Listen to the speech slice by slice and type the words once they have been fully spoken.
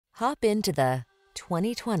Hop into the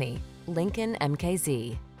 2020 Lincoln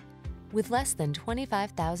MKZ. With less than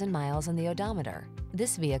 25,000 miles on the odometer,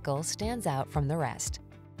 this vehicle stands out from the rest.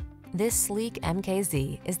 This sleek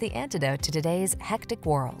MKZ is the antidote to today's hectic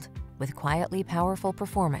world. With quietly powerful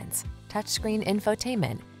performance, touchscreen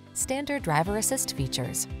infotainment, standard driver assist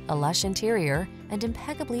features, a lush interior, and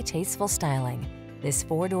impeccably tasteful styling, this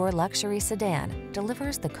four-door luxury sedan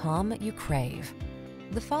delivers the calm you crave.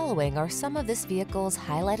 The following are some of this vehicle's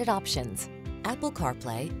highlighted options: Apple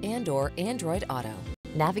CarPlay and/or Android Auto,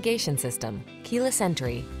 navigation system, keyless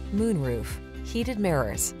entry, moonroof, heated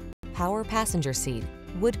mirrors, power passenger seat,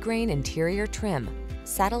 wood grain interior trim,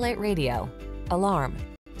 satellite radio, alarm,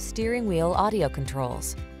 steering wheel audio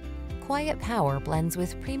controls. Quiet power blends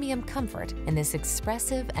with premium comfort in this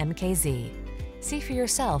expressive MKZ. See for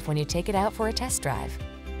yourself when you take it out for a test drive.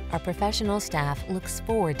 Our professional staff looks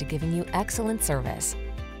forward to giving you excellent service.